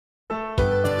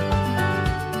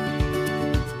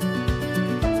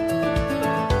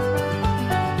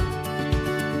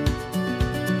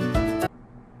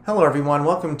Hello everyone,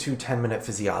 welcome to 10-Minute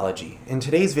Physiology. In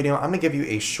today's video, I'm going to give you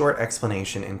a short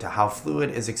explanation into how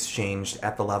fluid is exchanged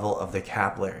at the level of the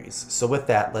capillaries. So with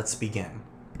that, let's begin.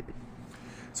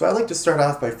 So I'd like to start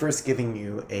off by first giving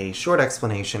you a short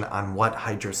explanation on what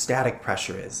hydrostatic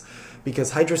pressure is,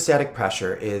 because hydrostatic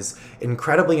pressure is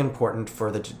incredibly important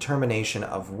for the determination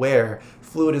of where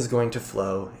fluid is going to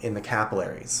flow in the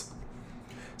capillaries.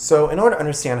 So in order to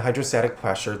understand hydrostatic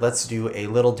pressure, let's do a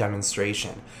little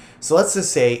demonstration. So let's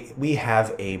just say we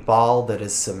have a ball that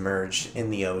is submerged in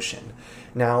the ocean.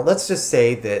 Now let's just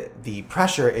say that the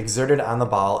pressure exerted on the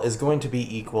ball is going to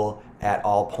be equal at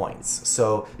all points.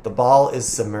 So the ball is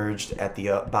submerged at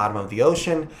the bottom of the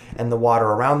ocean and the water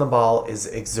around the ball is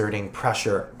exerting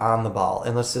pressure on the ball.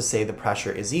 And let's just say the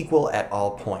pressure is equal at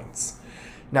all points.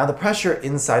 Now the pressure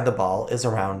inside the ball is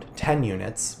around 10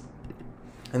 units.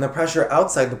 And the pressure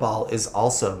outside the ball is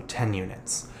also 10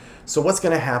 units. So what's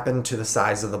going to happen to the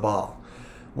size of the ball?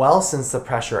 Well, since the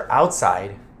pressure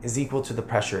outside is equal to the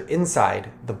pressure inside,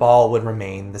 the ball would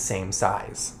remain the same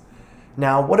size.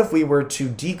 Now, what if we were to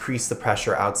decrease the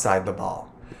pressure outside the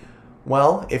ball?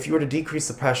 Well, if you were to decrease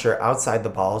the pressure outside the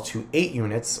ball to 8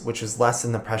 units, which is less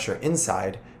than the pressure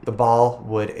inside, the ball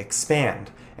would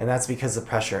expand. And that's because the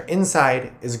pressure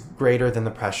inside is greater than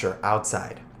the pressure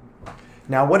outside.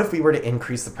 Now, what if we were to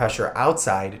increase the pressure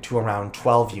outside to around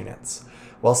 12 units?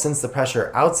 Well, since the pressure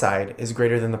outside is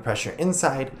greater than the pressure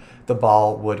inside, the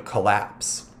ball would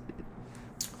collapse.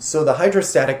 So the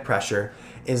hydrostatic pressure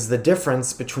is the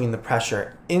difference between the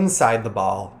pressure inside the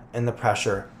ball and the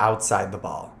pressure outside the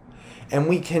ball. And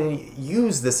we can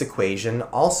use this equation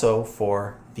also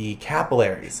for the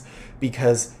capillaries,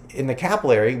 because in the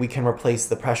capillary, we can replace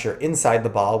the pressure inside the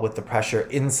ball with the pressure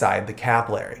inside the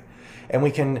capillary. And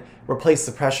we can replace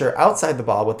the pressure outside the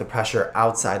ball with the pressure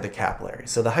outside the capillary.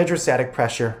 So the hydrostatic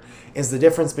pressure is the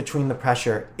difference between the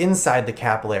pressure inside the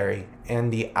capillary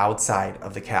and the outside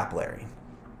of the capillary.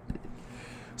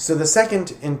 So the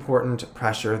second important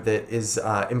pressure that is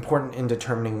important in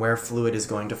determining where fluid is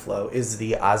going to flow is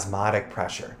the osmotic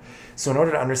pressure. So in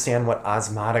order to understand what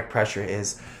osmotic pressure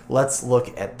is, let's look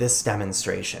at this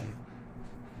demonstration.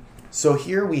 So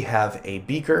here we have a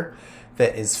beaker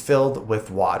that is filled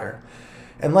with water.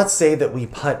 And let's say that we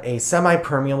put a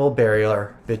semi-permeable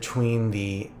barrier between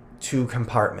the two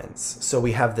compartments. So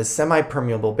we have this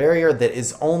semi-permeable barrier that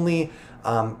is only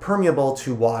permeable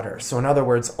to water. So in other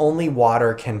words, only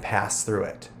water can pass through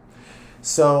it.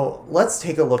 So let's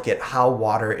take a look at how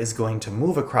water is going to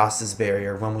move across this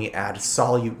barrier when we add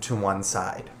solute to one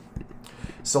side.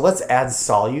 So let's add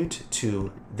solute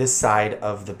to this side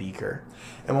of the beaker.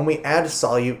 And when we add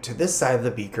solute to this side of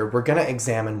the beaker, we're going to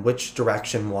examine which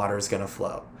direction water is going to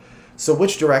flow. So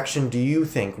which direction do you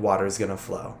think water is going to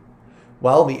flow?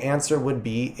 Well, the answer would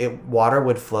be water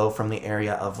would flow from the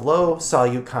area of low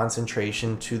solute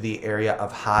concentration to the area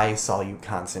of high solute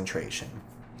concentration.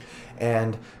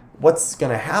 And what's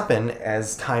going to happen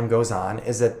as time goes on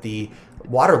is that the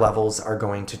water levels are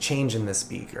going to change in this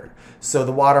beaker. So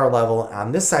the water level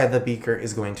on this side of the beaker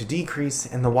is going to decrease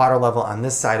and the water level on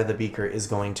this side of the beaker is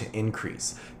going to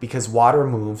increase because water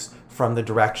moves from the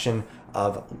direction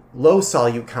of low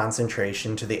solute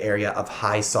concentration to the area of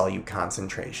high solute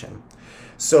concentration.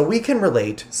 So we can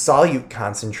relate solute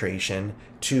concentration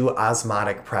to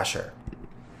osmotic pressure.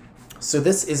 So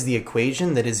this is the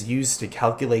equation that is used to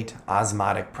calculate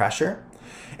osmotic pressure.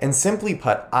 And simply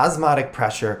put, osmotic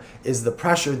pressure is the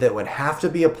pressure that would have to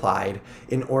be applied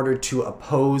in order to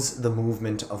oppose the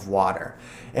movement of water.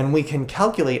 And we can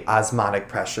calculate osmotic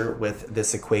pressure with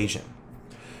this equation.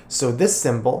 So this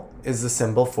symbol is the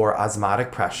symbol for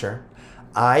osmotic pressure.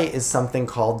 I is something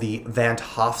called the Van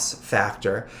Hoff's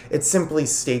factor. It simply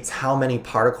states how many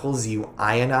particles you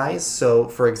ionize. So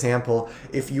for example,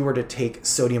 if you were to take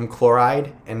sodium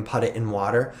chloride and put it in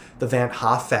water, the Van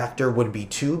Hoff factor would be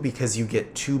 2 because you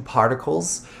get 2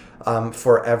 particles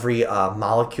for every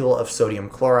molecule of sodium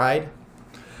chloride.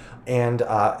 And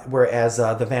whereas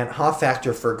the Van Hoff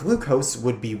factor for glucose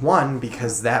would be 1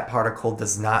 because that particle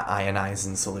does not ionize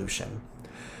in solution.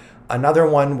 Another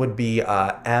one would be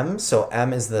m. So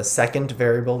m is the second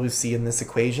variable we see in this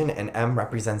equation, and m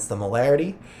represents the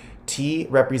molarity, T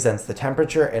represents the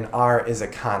temperature, and R is a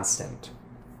constant.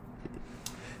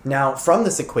 Now, from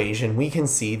this equation, we can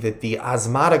see that the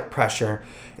osmotic pressure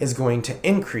is going to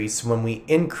increase when we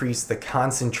increase the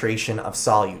concentration of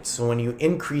solutes. So when you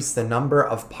increase the number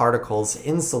of particles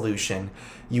in solution,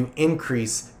 you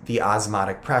increase the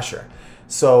osmotic pressure.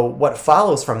 So what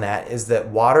follows from that is that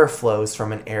water flows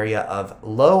from an area of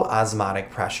low osmotic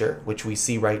pressure, which we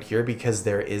see right here because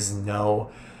there is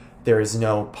no there is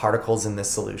no particles in this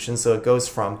solution. So it goes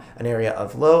from an area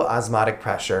of low osmotic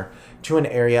pressure to an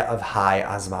area of high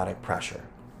osmotic pressure.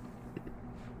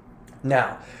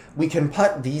 Now, we can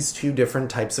put these two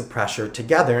different types of pressure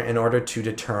together in order to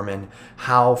determine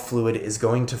how fluid is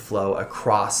going to flow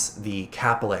across the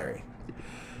capillary.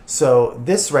 So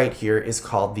this right here is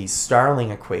called the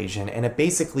Starling equation, and it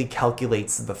basically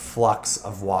calculates the flux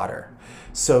of water.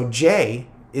 So J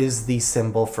is the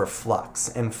symbol for flux,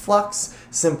 and flux,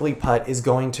 simply put, is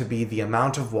going to be the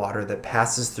amount of water that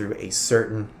passes through a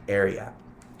certain area.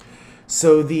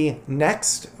 So the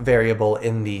next variable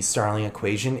in the Starling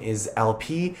equation is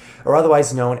LP, or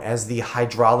otherwise known as the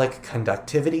hydraulic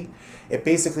conductivity. It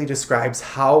basically describes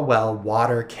how well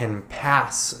water can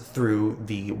pass through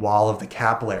the wall of the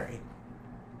capillary.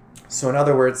 So in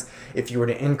other words, if you were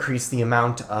to increase the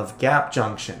amount of gap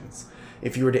junctions,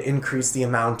 if you were to increase the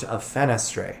amount of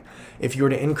fenestrae, if you were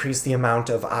to increase the amount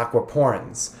of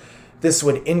aquaporins, this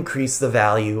would increase the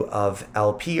value of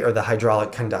LP, or the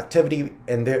hydraulic conductivity,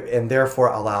 and therefore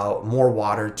allow more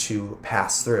water to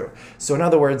pass through. So in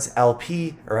other words,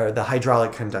 LP, or the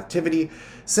hydraulic conductivity,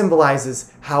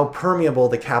 symbolizes how permeable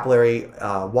the capillary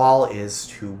wall is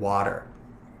to water.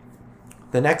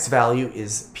 The next value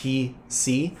is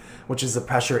PC, which is the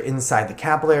pressure inside the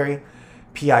capillary.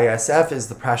 PISF is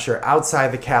the pressure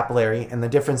outside the capillary, and the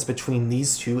difference between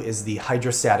these two is the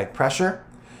hydrostatic pressure.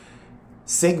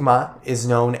 Sigma is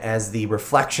known as the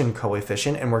reflection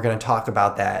coefficient, and we're going to talk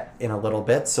about that in a little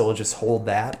bit, so we'll just hold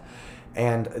that.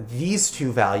 And these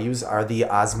two values are the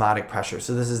osmotic pressure.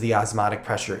 So this is the osmotic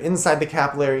pressure inside the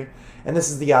capillary, and this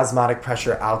is the osmotic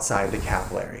pressure outside the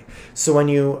capillary. So when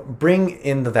you bring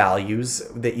in the values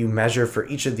that you measure for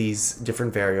each of these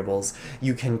different variables,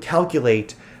 you can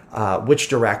calculate which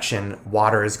direction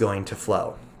water is going to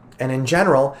flow. And in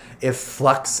general, if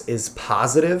flux is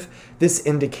positive, this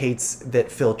indicates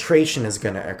that filtration is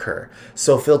going to occur.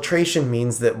 So filtration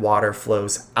means that water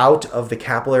flows out of the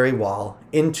capillary wall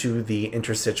into the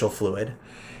interstitial fluid.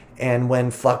 And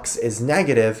when flux is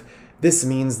negative, this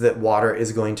means that water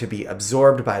is going to be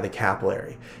absorbed by the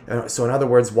capillary. So in other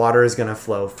words, water is going to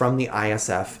flow from the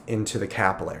ISF into the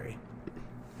capillary.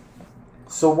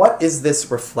 So what is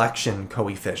this reflection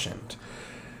coefficient?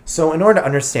 So in order to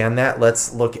understand that,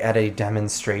 let's look at a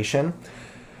demonstration.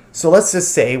 So let's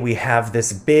just say we have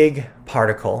this big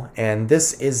particle, and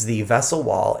this is the vessel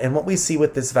wall. And what we see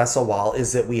with this vessel wall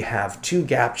is that we have two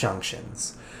gap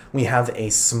junctions. We have a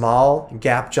small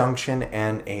gap junction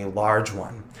and a large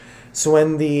one. So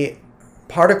when the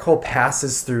particle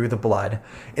passes through the blood,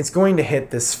 it's going to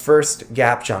hit this first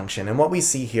gap junction. And what we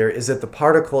see here is that the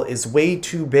particle is way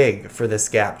too big for this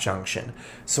gap junction,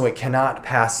 so it cannot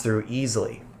pass through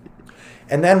easily.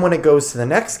 And then when it goes to the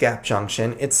next gap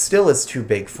junction, it still is too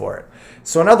big for it.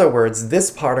 So in other words, this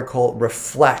particle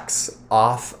reflects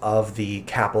off of the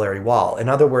capillary wall. In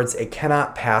other words, it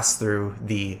cannot pass through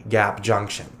the gap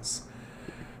junctions.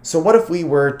 So what if we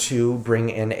were to bring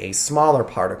in a smaller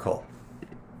particle?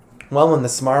 Well, when the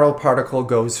smaller particle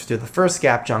goes to the first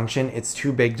gap junction, it's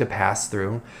too big to pass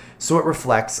through, so it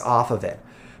reflects off of it.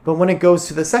 But when it goes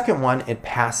to the second one, it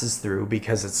passes through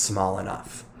because it's small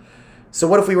enough. So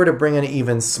what if we were to bring in an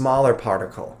even smaller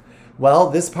particle? Well,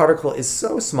 this particle is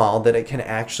so small that it can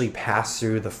actually pass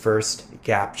through the first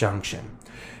gap junction.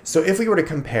 So if we were to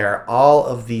compare all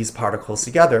of these particles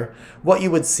together, what you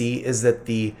would see is that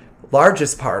the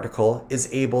largest particle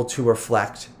is able to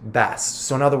reflect best.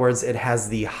 So in other words, it has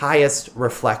the highest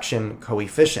reflection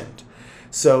coefficient.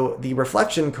 So the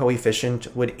reflection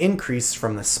coefficient would increase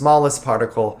from the smallest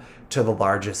particle to the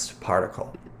largest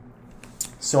particle.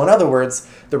 So in other words,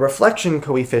 the reflection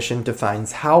coefficient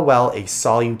defines how well a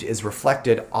solute is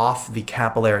reflected off the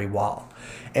capillary wall.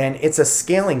 And it's a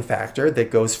scaling factor that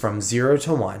goes from 0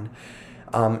 to 1.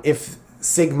 If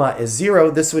sigma is 0,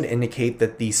 this would indicate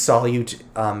that the solute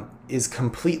is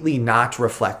completely not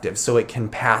reflective, so it can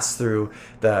pass through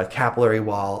the capillary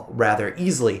wall rather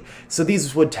easily. So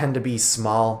these would tend to be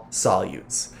small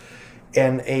solutes.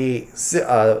 And a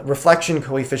reflection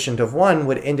coefficient of 1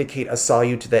 would indicate a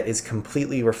solute that is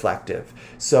completely reflective.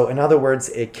 So in other words,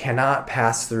 it cannot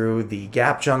pass through the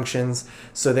gap junctions,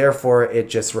 so therefore it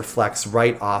just reflects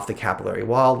right off the capillary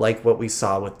wall, like what we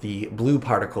saw with the blue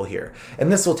particle here. And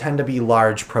this will tend to be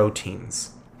large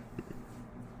proteins.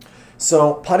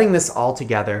 So putting this all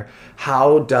together,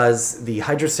 how does the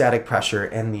hydrostatic pressure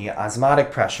and the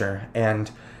osmotic pressure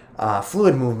and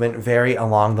fluid movement vary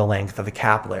along the length of the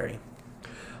capillary?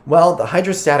 Well, the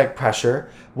hydrostatic pressure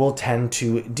will tend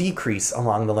to decrease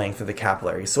along the length of the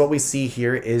capillary. So what we see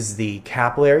here is the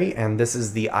capillary, and this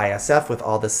is the ISF with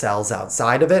all the cells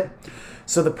outside of it.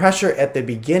 So the pressure at the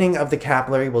beginning of the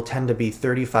capillary will tend to be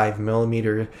 35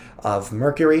 millimeters of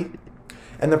mercury,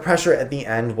 and the pressure at the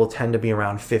end will tend to be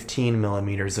around 15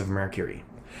 millimeters of mercury.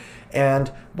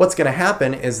 And what's going to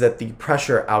happen is that the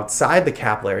pressure outside the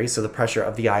capillary, so the pressure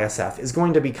of the ISF, is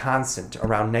going to be constant,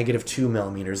 around -2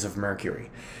 millimeters of mercury.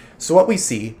 So what we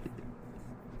see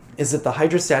is that the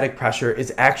hydrostatic pressure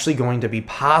is actually going to be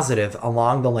positive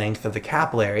along the length of the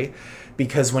capillary,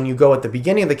 because when you go at the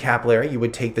beginning of the capillary, you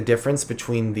would take the difference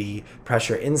between the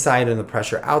pressure inside and the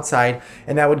pressure outside,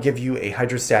 and that would give you a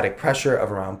hydrostatic pressure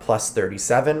of around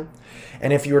 +37.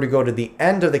 And if you were to go to the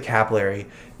end of the capillary,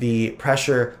 the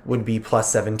pressure would be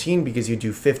 +17, because you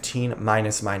do 15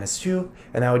 minus -2,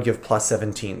 and that would give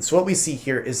 +17. So what we see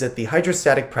here is that the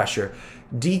hydrostatic pressure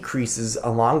decreases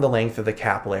along the length of the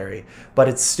capillary, but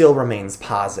it still remains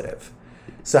positive.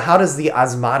 So how does the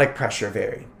osmotic pressure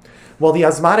vary? Well, the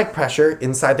osmotic pressure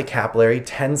inside the capillary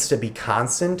tends to be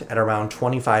constant at around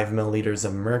 25 milliliters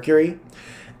of mercury,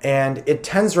 and it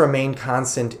tends to remain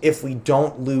constant if we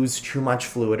don't lose too much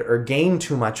fluid or gain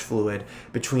too much fluid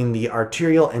between the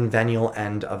arterial and venial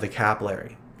end of the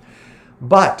capillary.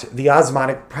 But the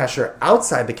osmotic pressure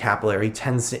outside the capillary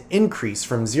tends to increase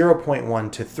from 0.1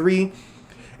 to 3,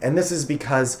 and this is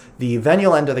because the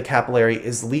venial end of the capillary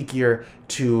is leakier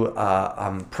to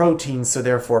proteins, so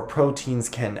therefore proteins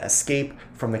can escape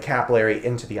from the capillary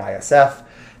into the ISF,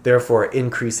 therefore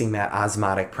increasing that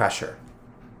osmotic pressure.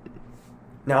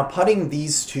 Now, putting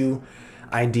these two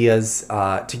ideas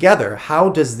together, how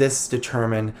does this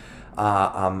determine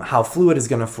how fluid is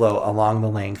going to flow along the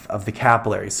length of the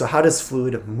capillary? So how does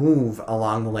fluid move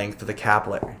along the length of the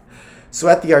capillary? So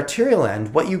at the arterial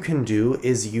end, what you can do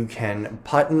is you can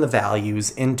put in the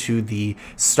values into the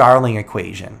Starling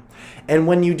equation. And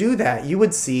when you do that, you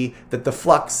would see that the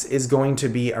flux is going to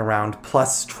be around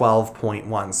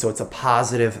 +12.1. So it's a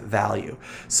positive value.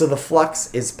 So the flux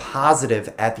is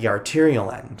positive at the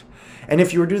arterial end. And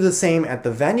if you were to do the same at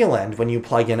the venial end, when you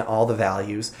plug in all the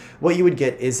values, what you would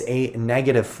get is a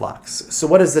negative flux. So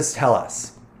what does this tell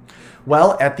us?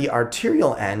 Well, at the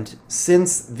arterial end,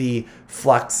 since the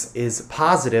flux is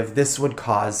positive, this would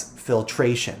cause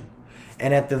filtration.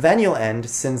 And at the venial end,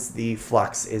 since the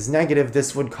flux is negative,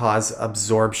 this would cause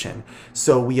absorption.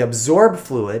 So we absorb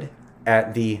fluid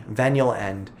at the venial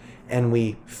end, and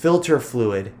we filter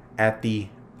fluid at the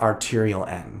arterial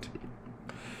end.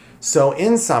 So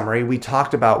in summary, we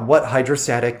talked about what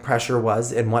hydrostatic pressure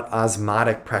was and what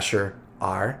osmotic pressure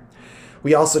are.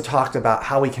 We also talked about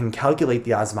how we can calculate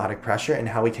the osmotic pressure and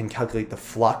how we can calculate the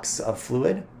flux of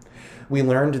fluid. We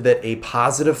learned that a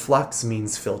positive flux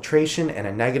means filtration and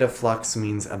a negative flux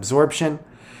means absorption.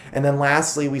 And then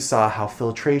lastly, we saw how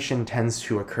filtration tends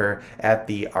to occur at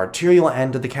the arterial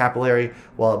end of the capillary,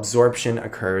 while absorption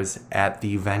occurs at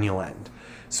the venial end.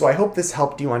 So I hope this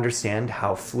helped you understand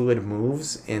how fluid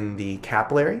moves in the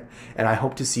capillary, and I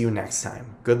hope to see you next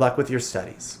time. Good luck with your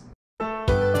studies.